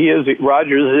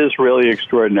 Rodgers is really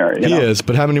extraordinary. He is,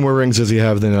 but how many more rings does he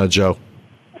have than Joe?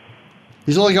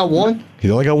 He's only got one?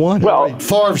 He's only got one. Well, right.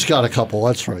 Favre's got a couple.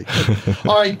 That's right.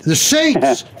 All right, the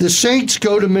Saints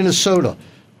go to Minnesota.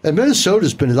 And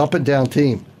Minnesota's been an up-and-down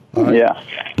team. Right? Yeah.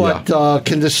 But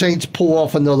can the Saints pull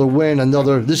off another win?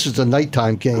 This is a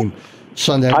nighttime game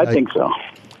Sunday night. I think so.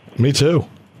 Me too.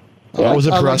 I was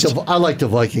impressed. I like the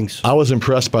Vikings. I was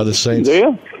impressed by the Saints. Do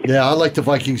you? Yeah, I like the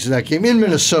Vikings in that game. In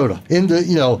Minnesota.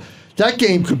 That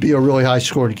game could be a really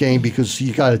high-scoring game because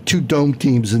you got 2 dome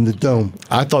teams in the dome.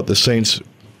 I thought the Saints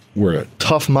were a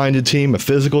tough-minded team, a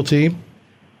physical team,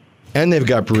 and they've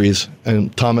got Breeze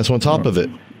and Thomas on top of it.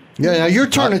 Yeah, now you're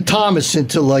turning Thomas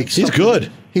into he's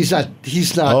good. He's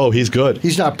not. Oh, he's good.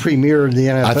 He's not premier in the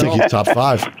NFL. I think he's top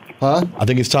 5. Huh? I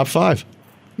think he's top 5.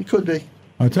 He could be.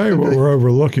 I tell you what, we're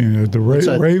overlooking. The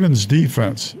Ravens'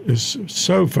 defense is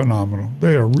so phenomenal.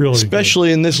 They are really especially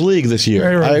good. In this league this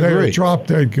year. I agree. They were drop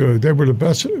dead good. They were the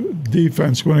best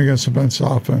defense going against the best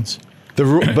offense.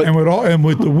 And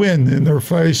with the wind in their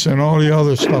face and all the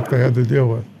other stuff they had to deal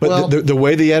with. But the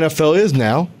way the NFL is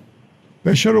now,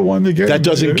 they should have won the game. That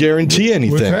doesn't guarantee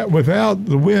anything. Without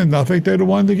the wind, I think they'd have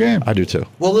won the game. I do too.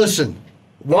 Well, listen.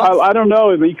 I don't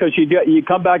know, because you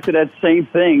come back to that same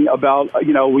thing about,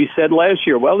 we said last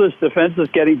year, well, this defense is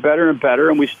getting better and better,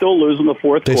 and we still lose in the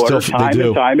fourth quarter time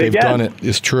and time They've again. done it.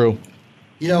 It's true.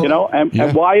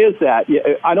 And why is that?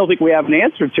 I don't think we have an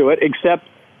answer to it, except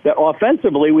that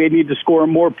offensively we need to score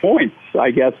more points,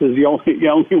 I guess, is the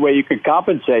only way you can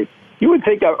compensate. You would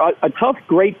think a tough,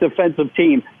 great defensive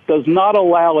team does not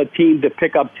allow a team to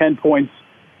pick up 10 points,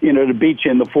 to beat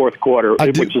you in the fourth quarter,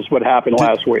 which is what happened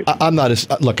last week. I'm not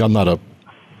a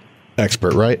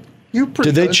expert, right?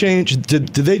 Did they change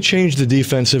the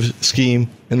defensive scheme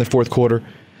in the fourth quarter?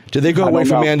 Did they go away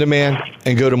from man-to-man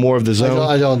and go to more of the zone?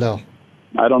 I don't know.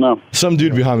 I don't know. Some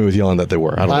dude behind me was yelling that they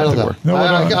were. I don't know. No,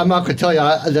 I'm not going to tell you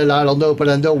that I don't know, but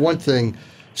I know one thing.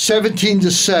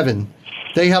 17-7,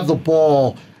 they have the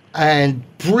ball, and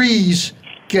Breeze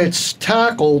gets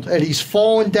tackled, and he's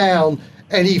falling down,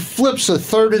 and he flips a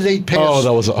 3rd and 8 pass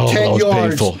 10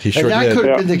 yards. Painful. He sure and that did. could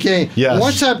have been the game. Yes,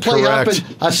 once that play happened,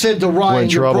 I said to Ryan,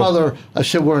 your brother, I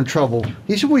said, we're in trouble.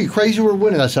 He said, well, you crazy? We're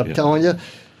winning. I said, I'm telling you.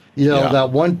 That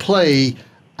one play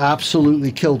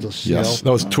absolutely killed us. Yes, that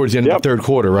was towards the end of the third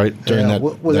quarter, right? During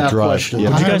that drive. Question.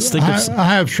 Yeah. I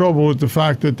have trouble with the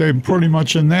fact that they pretty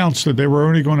much announced that they were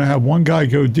only going to have one guy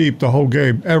go deep the whole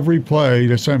game. Every play,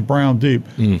 they sent Brown deep.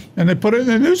 And they put it in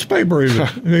the newspaper even.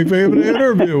 They gave an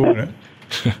interview with it.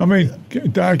 I mean,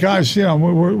 guys, we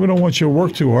don't want you to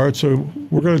work too hard, so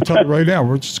we're going to tell you right now,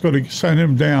 we're just going to send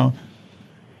him down.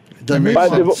 But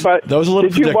that was a little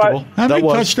predictable. How many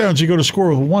touchdowns you going to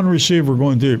score with one receiver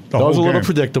going deep? That was a little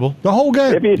predictable. The whole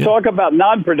game. If you talk about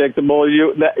non-predictable,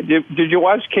 did you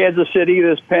watch Kansas City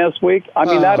this past week? I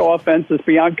mean, that offense is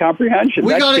beyond comprehension.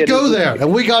 We got to go there,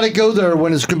 and we got to go there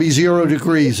when it's going to be 0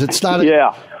 degrees. It's not.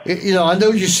 I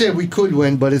know you said we could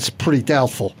win, but it's pretty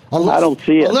doubtful. I don't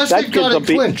see it. Unless they've got it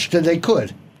clinched, then they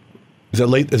could. Is that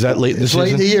late? Is that late this season?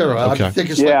 It's late in the year. Okay. I think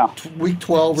it's like week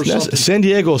 12 or something. San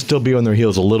Diego will still be on their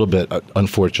heels a little bit,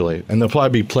 unfortunately, and they'll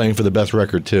probably be playing for the best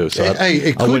record too. So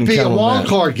it could be a wild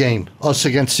card game, us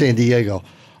against San Diego.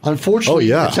 Unfortunately,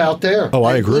 it's out there. Oh,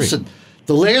 I agree. Listen,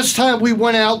 the last time we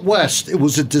went out west, it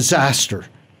was a disaster.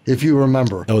 If you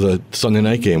remember. That was a Sunday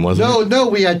night game, wasn't it? No,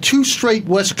 we had 2 straight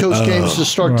West Coast games to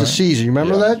start the season. You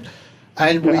remember that?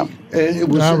 And it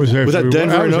was. Was that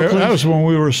Denver and Oakland? That was when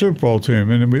we were a Super Bowl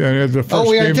team, and we had the first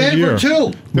we game had Denver of the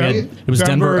year. too. It was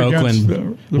Denver,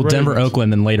 Oakland. Denver,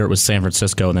 Oakland, then later it was San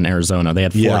Francisco, and then Arizona. They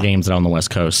had 4 games out on the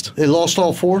West Coast. They lost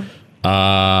all 4?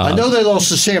 I know they lost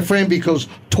to San Fran because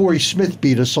Torrey Smith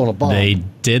beat us on a bomb. They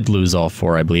did lose all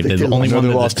 4, I believe. They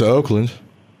lost to Oakland.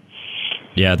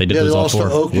 Yeah, they did lose all 4. They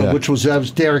lost to Oakland, which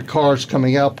was Derek Carr's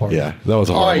coming out party. Yeah, that was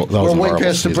a horrible. All right, we're way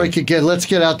past the break again. Let's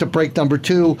get out to break number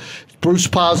 2. Bruce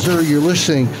Posner, you're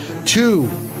listening to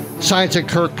Saiontz and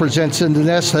Kirk Presents In the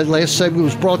Nest. That last segment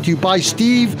was brought to you by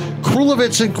Steve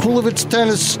Krulevitz and Krulevitz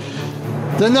Tennis,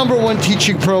 the #1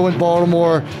 teaching pro in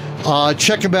Baltimore.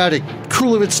 Check him out at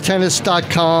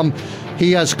KrulevitzTennis.com.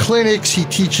 He has clinics. He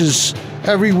teaches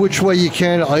every which way you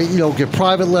can. Get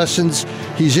private lessons.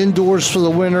 He's indoors for the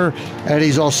winter, and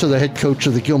he's also the head coach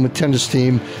of the Gilman tennis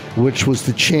team, which was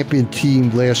the champion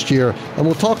team last year. And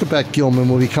we'll talk about Gilman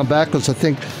when we come back, because I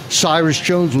think Cyrus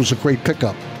Jones was a great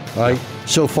pickup. All right,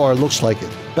 so far it looks like it.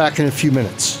 Back in a few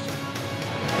minutes.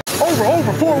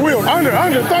 Over, 4 wheels, under,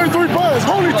 33 buzz,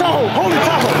 holy Tahoe.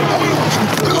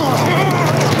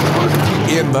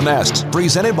 In the Nest,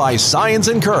 presented by Saiontz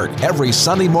and Kirk, every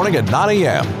Sunday morning at 9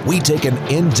 a.m. We take an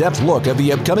in-depth look at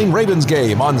the upcoming Ravens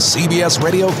game on CBS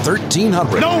Radio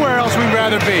 1300. Nowhere else we'd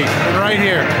rather be than right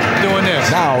here doing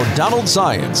this. Now, Donald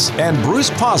Saiontz and Bruce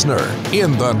Posner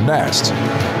in the Nest.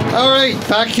 All right,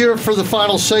 back here for the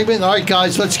final segment. All right,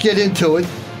 guys, let's get into it.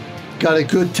 Got a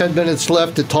good 10 minutes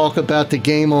left to talk about the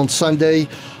game on Sunday.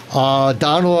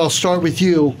 Donald, I'll start with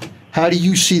you. How do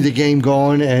you see the game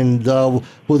going? And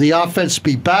will the offense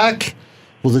be back?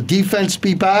 Will the defense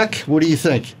be back? What do you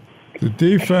think? The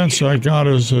defense I got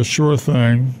is a sure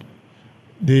thing.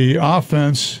 The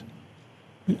offense,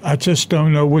 I just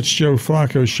don't know which Joe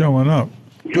Flacco's showing up.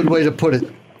 Good way to put it.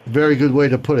 Very good way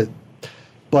to put it.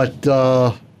 But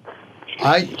we'll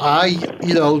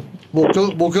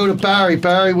go to Barry.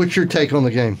 Barry, what's your take on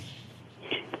the game?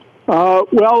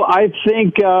 Well, I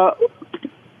think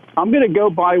I'm going to go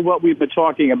by what we've been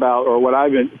talking about, or what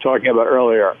I've been talking about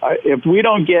earlier. If we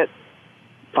don't get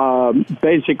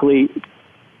basically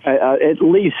at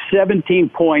least 17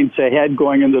 points ahead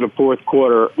going into the fourth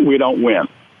quarter, we don't win.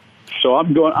 So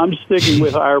I'm sticking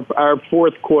with our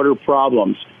fourth quarter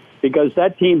problems, because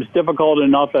that team's difficult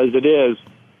enough as it is,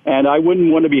 and I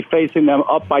wouldn't want to be facing them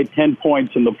up by 10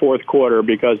 points in the fourth quarter,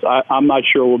 because I'm not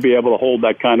sure we'll be able to hold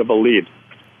that kind of a lead.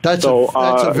 That's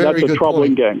a very good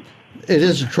troubling game. It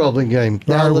is a troubling game.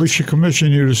 Now, we should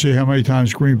commission you to see how many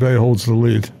times Green Bay holds the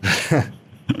lead.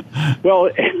 Well,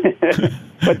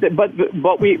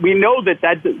 but we know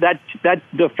that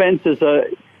defense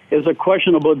is a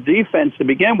questionable defense to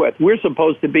begin with. We're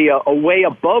supposed to be a way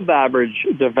above average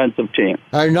defensive team.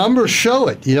 Our numbers show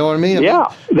it. You know what I mean?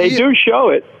 They do show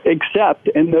it, except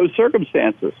in those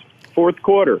circumstances. Fourth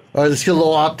quarter. All right, let's get a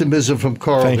little optimism from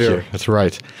Carl Thank here. you. That's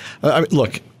right.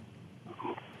 Look,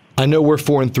 I know we're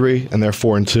 4-3 and they're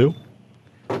 4-2.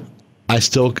 I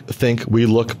still think we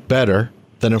look better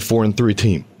than a 4-3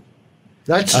 team.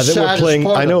 That's I think sad. we're playing.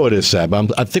 I know it is sad,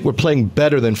 but I think we're playing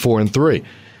better than 4-3,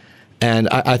 and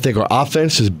I think our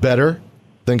offense is better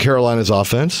than Carolina's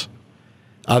offense.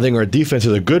 I think our defense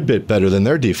is a good bit better than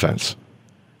their defense.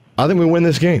 I think we win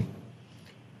this game.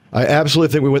 I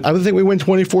absolutely think we win. I think we win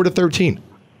 24-13.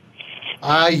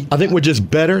 I think we're just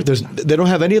better. They don't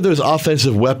have any of those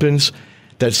offensive weapons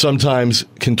that sometimes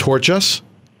can torch us.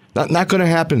 Not going to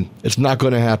happen. It's not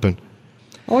going to happen.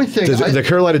 Only thing the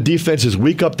Carolina defense is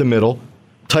weak up the middle.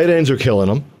 Tight ends are killing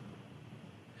them.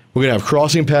 We're going to have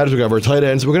crossing patterns. We're going to have our tight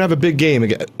ends. We're going to have a big game.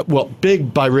 Well,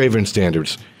 big by Ravens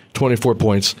standards, 24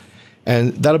 points.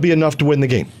 And that'll be enough to win the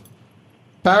game.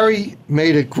 Barry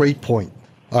made a great point.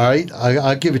 All right?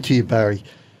 I'll give it to you, Barry.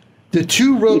 The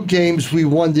two road games we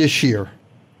won this year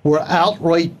were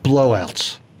outright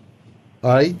blowouts.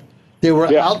 All right? They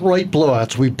were outright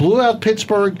blowouts. We blew out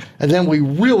Pittsburgh, and then we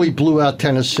really blew out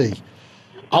Tennessee.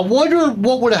 I wonder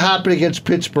what would have happened against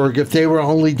Pittsburgh if they were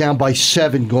only down by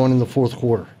 7 going in the fourth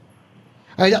quarter.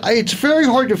 It's very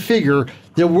hard to figure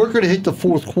that we're going to hit the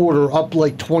fourth quarter up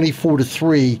like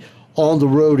 24-3 on the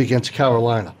road against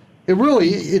Carolina.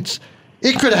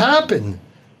 It could happen,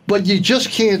 but you just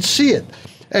can't see it.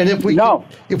 And if we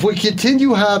continue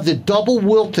to have the double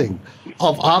wilting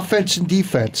of offense and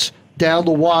defense down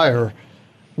the wire,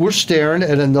 we're staring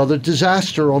at another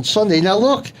disaster on Sunday. Now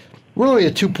look, we're only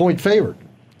a 2-point favorite.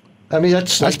 I mean,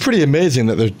 that's pretty amazing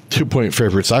that they're 2-point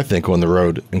favorites, I think, on the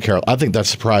road in Carolina. I think that's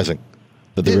surprising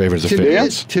that the Ravens are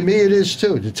favorites. To me, it is,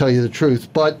 too, to tell you the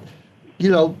truth. But,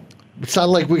 it's not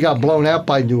like we got blown out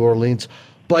by New Orleans.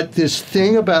 But this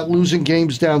thing about losing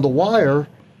games down the wire,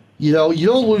 you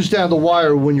don't lose down the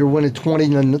wire when you're winning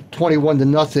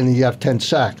 21-0 and you have 10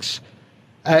 sacks.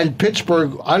 And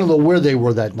Pittsburgh, I don't know where they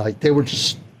were that night. They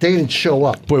didn't show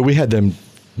up. Boy, we had them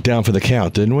down for the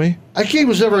count, didn't we? That game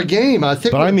was never a game.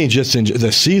 I mean, just in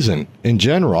the season in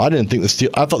general. I didn't think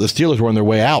I thought the Steelers were on their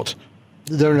way out.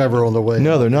 They're never on their way.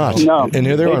 No, they're not. No, and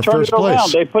here they're in first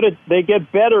place. They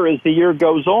get better as the year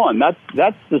goes on.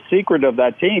 That's the secret of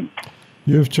that team.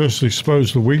 You've just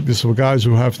exposed the weakness of guys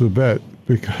who have to bet,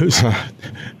 because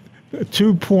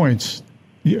 2 points.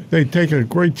 They take a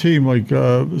great team like,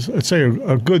 let's say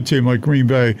a good team like Green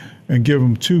Bay, and give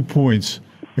them 2 points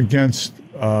against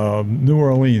New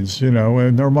Orleans,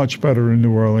 and they're much better than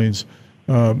New Orleans.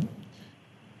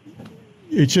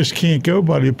 It just can't go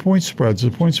by the point spreads.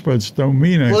 The point spreads don't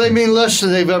mean anything. Well, they mean less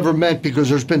than they've ever meant, because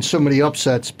there's been so many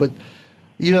upsets. But,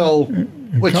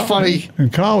 what's funny. In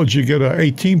college, you get an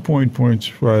 18-point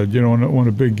spread, on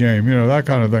a big game, that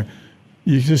kind of thing.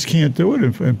 You just can't do it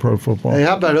in pro football. Hey,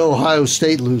 how about Ohio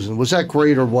State losing? Was that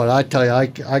great or what? I tell you,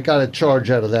 I got a charge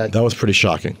out of that. That was pretty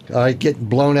shocking. Getting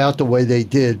blown out the way they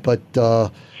did, but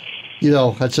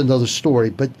that's another story.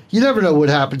 But you never know what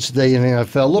happens today in the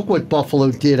NFL. Look what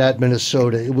Buffalo did at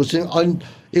Minnesota. It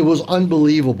was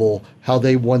unbelievable how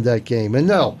they won that game. And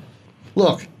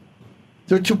look,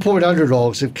 they're 2-point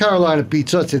underdogs. If Carolina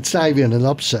beats us, it's not even an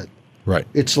upset. Right.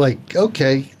 It's like,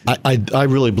 okay. I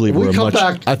really believe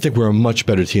I think we're a much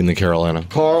better team than Carolina.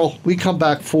 Carl, we come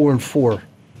back 4-4.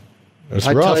 That's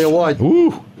rough. Tell you what.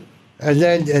 Ooh. And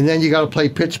then you got to play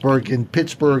Pittsburgh, and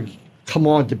Pittsburgh, come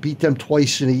on, to beat them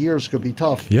twice in a year is going to be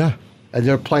tough. Yeah. And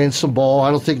they're playing some ball. I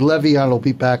don't think Le'Veon will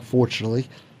be back, fortunately.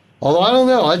 Although I don't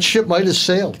know, that ship might have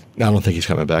sailed. I don't think he's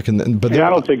coming back. But I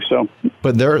don't think so.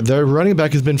 But their running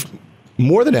back has been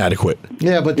more than adequate.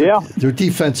 Yeah, but their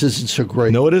defense isn't so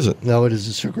great. No, it isn't. No, it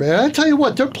isn't so great. And I tell you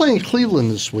what, they're playing Cleveland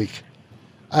this week.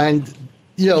 And,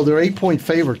 they're 8-point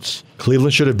favorites.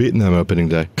 Cleveland should have beaten them opening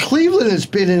day. Cleveland has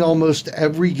been in almost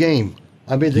every game.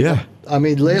 I mean, I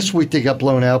mean, last week they got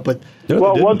blown out, but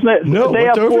wasn't it? No, they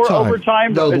have four overtime.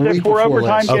 overtime. No, is it 4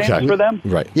 overtime games for them?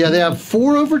 Right. Yeah, they have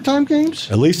 4 overtime games.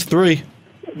 At least 3.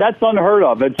 That's unheard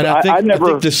of. And I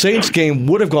think the Saints game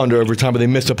would have gone to overtime, but they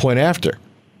missed a point after.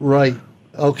 Right.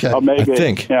 Okay. Maybe. I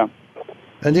think. Yeah.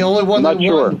 And the only one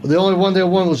sure. the only one they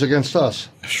won was against us.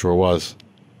 Sure was.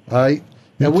 All right.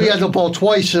 And we had the ball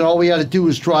twice, and all we had to do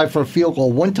was drive for a field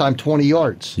goal. One time, 20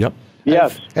 yards. Yep.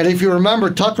 Yes. And if you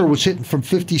remember, Tucker was hitting from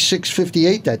 56,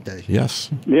 58 that day. Yes.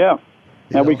 Yeah.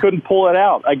 And we couldn't pull it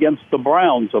out against the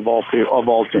Browns of all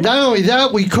teams. Not only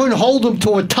that, we couldn't hold them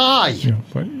to a tie. Yeah,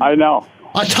 I know.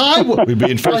 A tie would We'd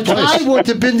be in first a tie place. would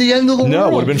have been the end of the world. No,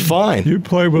 it would have been fine. You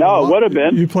play with No, it would have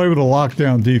been. You play with a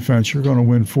lockdown defense, you're going to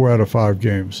win 4 out of 5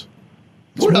 games.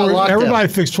 We're not locked Everybody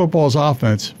down. thinks football is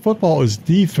offense. Football is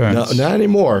defense. No, not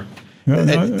anymore. No.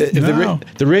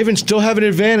 The Ravens still have an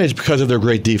advantage because of their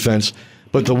great defense,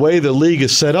 but the way the league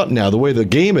is set up now, the way the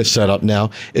game is set up now,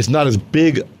 it's not as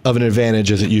big of an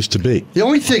advantage as it used to be. The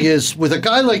only thing is, with a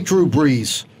guy like Drew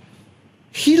Brees,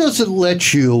 he doesn't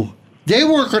let you. They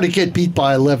weren't going to get beat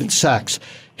by 11 sacks.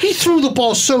 He threw the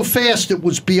ball so fast it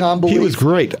was beyond belief. He was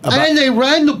great. And they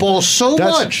ran the ball so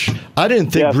much. I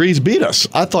didn't think Brees beat us.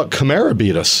 I thought Kamara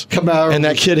beat us. And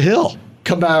that kid Hill.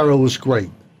 Kamara was great.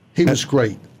 He was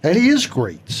great. And he is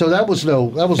great. So that was no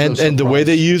surprise. And the way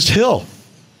they used Hill,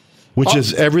 which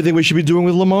is everything we should be doing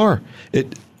with Lamar.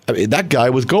 That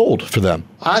guy was gold for them.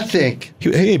 I think he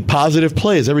made positive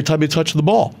plays every time he touched the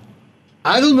ball.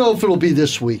 I don't know if it'll be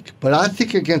this week, but I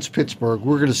think against Pittsburgh,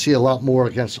 we're going to see a lot more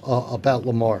about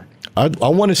Lamar. I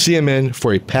want to see him in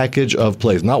for a package of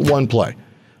plays, not one play.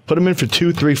 Put him in for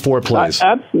 2, 3, 4 plays.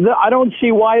 I don't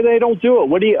see why they don't do it.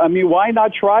 Why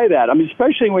not try that? I mean,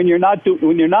 especially when you're not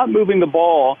moving the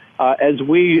ball as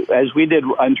we did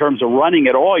in terms of running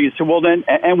at all. You say, well, then,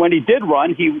 and when he did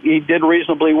run, he did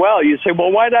reasonably well. You say,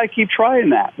 well, why not keep trying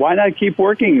that? Why not keep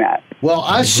working that? Well,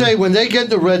 I say when they get in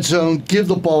the red zone, give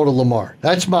the ball to Lamar.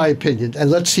 That's my opinion,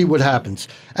 and let's see what happens.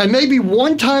 And maybe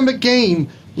one time a game,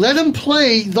 let him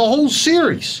play the whole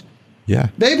series. Yeah.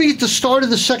 Maybe at the start of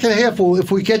the second half,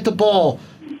 if we get the ball,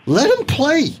 let him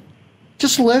play.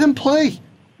 Just let him play.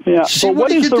 Yeah. See but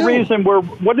what is the reason Bruce,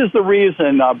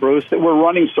 that we're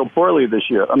running so poorly this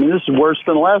year? I mean, this is worse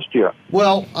than last year.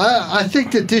 Well, I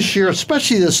think that this year,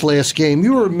 especially this last game,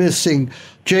 you were missing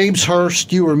James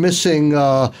Hurst, you were missing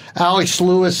Alex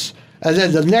Lewis, and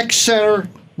then the next center,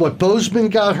 Bozeman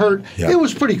got hurt. Yeah. It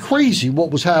was pretty crazy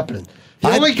what was happening.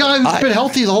 The only guy who's been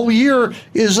healthy the whole year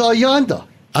is Yanda.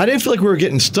 I didn't feel like we were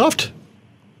getting stuffed.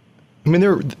 I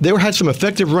mean, they had some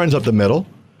effective runs up the middle.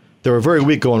 They were very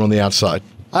weak going on the outside.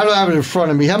 I don't have it in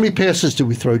front of me. How many passes did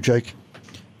we throw, Jake? I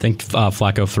think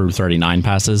Flacco threw 39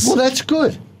 passes. Well, that's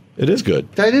good. It is good.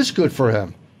 That is good for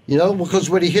him. Because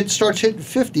when he starts hitting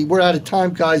 50, we're out of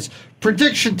time, guys.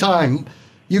 Prediction time.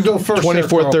 You go first.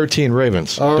 24-13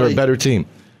 Ravens. All right. They're a better team.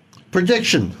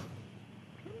 Prediction.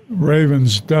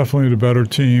 Ravens definitely the better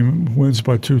team. Wins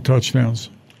by 2 touchdowns.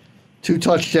 2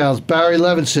 touchdowns. Barry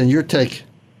Levinson, your take.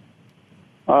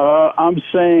 I'm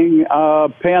saying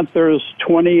Panthers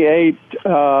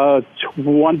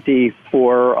 28-20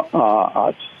 for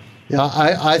us. Yeah,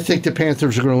 I think the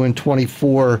Panthers are going to win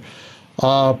 24,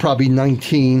 probably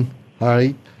 19, all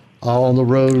right, on the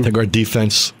road. I think our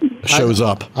defense shows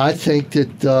up. I think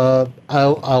that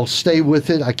I'll stay with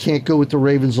it. I can't go with the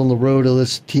Ravens on the road.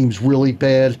 This team's really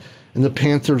bad, and the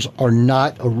Panthers are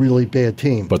not a really bad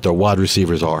team. But their wide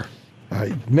receivers are. All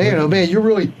right. Man, oh man, you're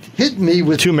really hitting me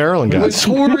with 2 Maryland guys.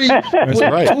 With Torrey,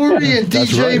 Torrey and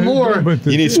DJ Moore. But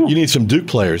you need some Duke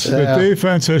players. The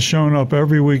defense has shown up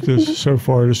every week so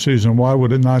far this season. Why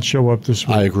would it not show up this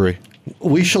week? I agree.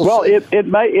 We shall. Well, it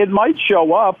might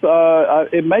show up.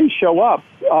 It may show up.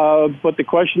 But the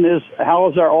question is, how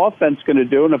is our offense going to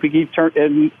do? And if we keep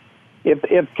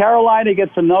if Carolina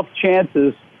gets enough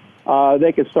chances,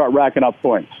 they can start racking up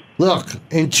points. Look,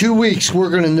 in 2 weeks, we're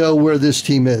going to know where this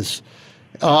team is.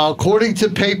 According to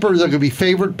paper, they're going to be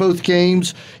favored both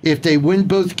games. If they win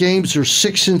both games, they're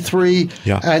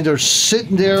 6-3, and they're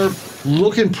sitting there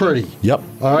looking pretty. Yep.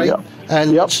 All right. Yep.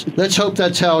 And let's hope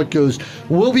that's how it goes.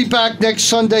 We'll be back next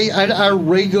Sunday at our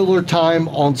regular time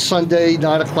on Sunday,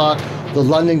 9 o'clock. The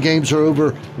London games are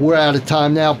over. We're out of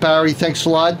time now. Barry, thanks a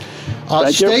lot.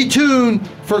 Stay tuned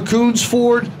for Coons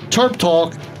Ford Terp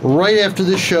Talk right after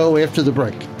this show, after the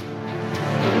break.